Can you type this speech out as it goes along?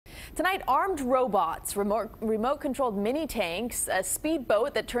Tonight, armed robots, remote-controlled mini tanks, a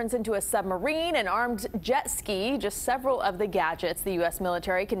speedboat that turns into a submarine, an armed jet ski, just several of the gadgets the U.S.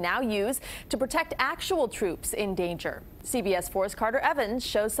 military can now use to protect actual troops in danger. CBS 4's Carter Evans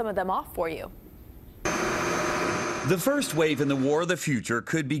shows some of them off for you. The first wave in the war of the future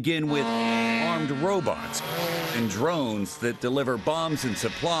could begin with armed robots and drones that deliver bombs and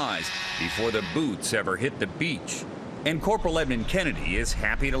supplies before the boots ever hit the beach. And Corporal Edmund Kennedy is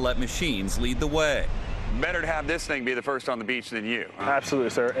happy to let machines lead the way. Better to have this thing be the first on the beach than you.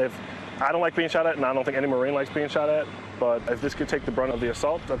 Absolutely, sir. I don't like being shot at, and I don't think any Marine likes being shot at, but if this could take the brunt of the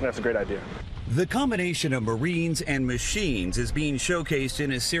assault, I think that's a great idea. The combination of Marines and machines is being showcased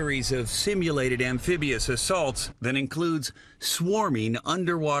in a series of simulated amphibious assaults that includes swarming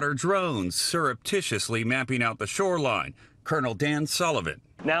underwater drones surreptitiously mapping out the shoreline. Colonel Dan Sullivan.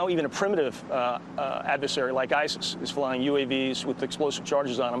 Now even a primitive adversary like ISIS is flying UAVs with explosive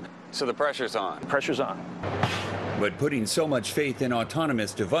charges on them. So the pressure's on. The pressure's on. But putting so much faith in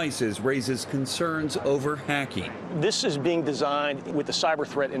autonomous devices raises concerns over hacking. This is being designed with the cyber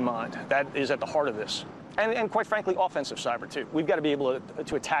threat in mind. That is at the heart of this. And quite frankly, offensive cyber, too. We've got to be able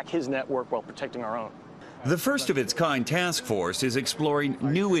to attack his network while protecting our own. The first of its kind task force is exploring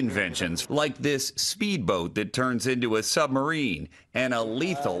new inventions like this speedboat that turns into a submarine and a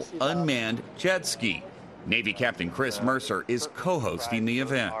lethal unmanned jet ski. Navy Captain Chris Mercer is co-hosting the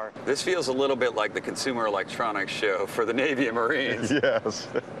event. This feels a little bit like the Consumer Electronics Show for the Navy and Marines. Yes,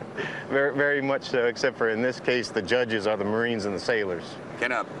 very, very much so, except for in this case, the judges are the Marines and the sailors.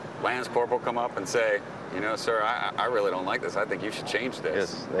 Can a Lance Corporal come up and say, you know, sir, I really don't like this. I think you should change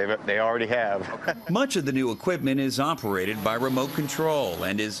this. Yes, they already have. Much of the new equipment is operated by remote control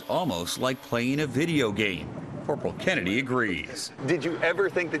and is almost like playing a video game. Corporal Kennedy agrees. Did you ever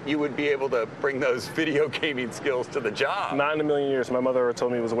think that you would be able to bring those video gaming skills to the job? Not in a million years. My mother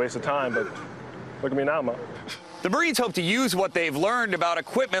told me it was a waste of time, but look at me now, Mom. The Marines hope to use what they've learned about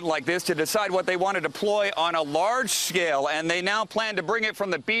equipment like this to decide what they want to deploy on a large scale, and they now plan to bring it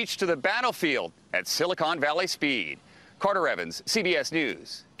from the beach to the battlefield at Silicon Valley speed. Carter Evans, CBS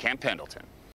News, Camp Pendleton.